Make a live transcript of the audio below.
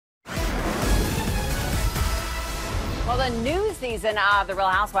Well, the new season of The Real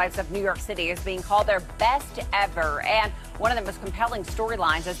Housewives of New York City is being called their best ever. And one of the most compelling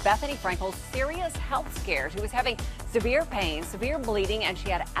storylines is Bethenny Frankel's serious health scare. She was having severe pain, severe bleeding, and she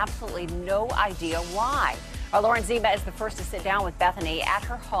had absolutely no idea why. Our Lauren Ziba is the first to sit down with Bethenny at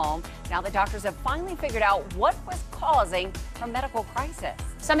her home. Now the doctors have finally figured out what was causing her medical crisis.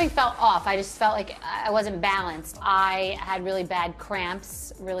 Something felt off. I just felt like I wasn't balanced. I had really bad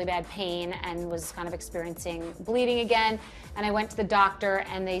cramps, really bad pain, and was kind of experiencing bleeding again. And I went to the doctor,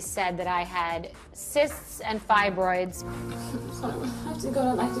 and they said that I had cysts and fibroids. I have to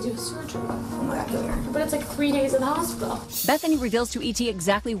go to, I have to do surgery. Oh my God. But it's like 3 days in the hospital. Bethany reveals to ET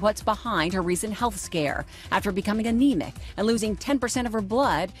exactly what's behind her recent health scare. After becoming anemic and losing 10% of her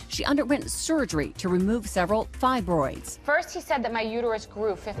blood, she underwent surgery to remove several fibroids. First, he said that my uterus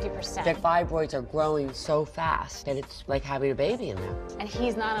grew 50%. The fibroids are growing so fast that it's like having a baby in there. And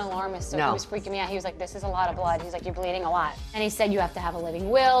he's not an alarmist, so No. he was freaking me out. He was like, this is a lot of blood. He's like, you're bleeding a lot. And he said you have to have a living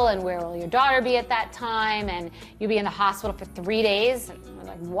will, and where will your daughter be at that time, and you'll be in the hospital for 3 days. And I was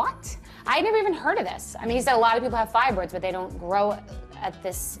like, what? I never even heard of this. I mean, he said a lot of people have fibroids, but they don't grow at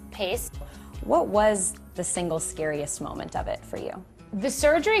this pace. What was the single scariest moment of it for you? The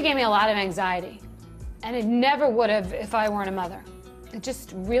surgery gave me a lot of anxiety, and it never would have if I weren't a mother. It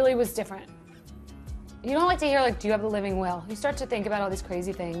just really was different. You don't like to hear, like, do you have the living will? You start to think about all these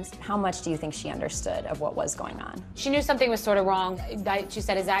crazy things. How much do you think she understood of what was going on? She knew something was sort of wrong. She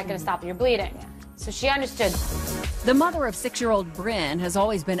said, is that going to stop your bleeding? Yeah. So she understood. The mother of 6-year-old Bryn has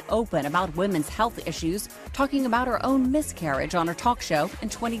always been open about women's health issues, talking about her own miscarriage on her talk show in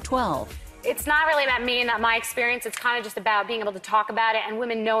 2012. It's not really about me and not my experience. It's kind of just about being able to talk about it and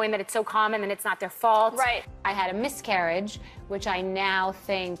women knowing that it's so common and it's not their fault. Right. I had a miscarriage, which I now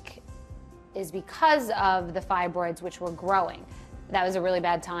think is because of the fibroids, which were growing. That was a really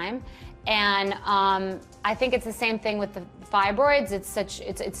bad time. And I think it's the same thing with the fibroids.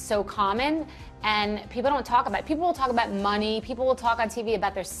 It's so common, and people don't talk about it. People will talk about money. People will talk on TV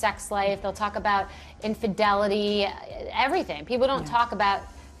about their sex life. They'll talk about infidelity, everything. People don't talk about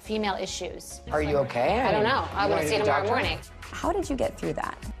female issues. Are you okay? I don't know. I'm going to see you tomorrow morning. How did you get through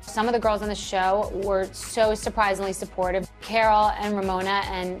that? Some of the girls on the show were so surprisingly supportive. Carol and Ramona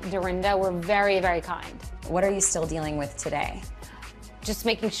and Dorinda were very, very kind. What are you still dealing with today? Just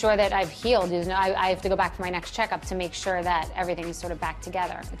making sure that I've healed. I have to go back for my next checkup to make sure that everything is sort of back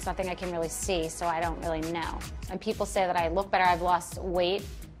together. It's nothing I can really see, so I don't really know. And people say that I look better. I've lost weight,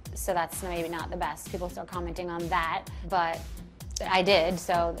 so that's maybe not the best. People start commenting on that, but I did,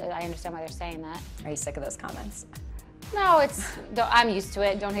 so I understand why they're saying that. Are you sick of those comments? No, I'm used to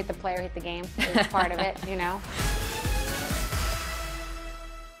it. Don't hate the player, hate the game. It's part of it, you know?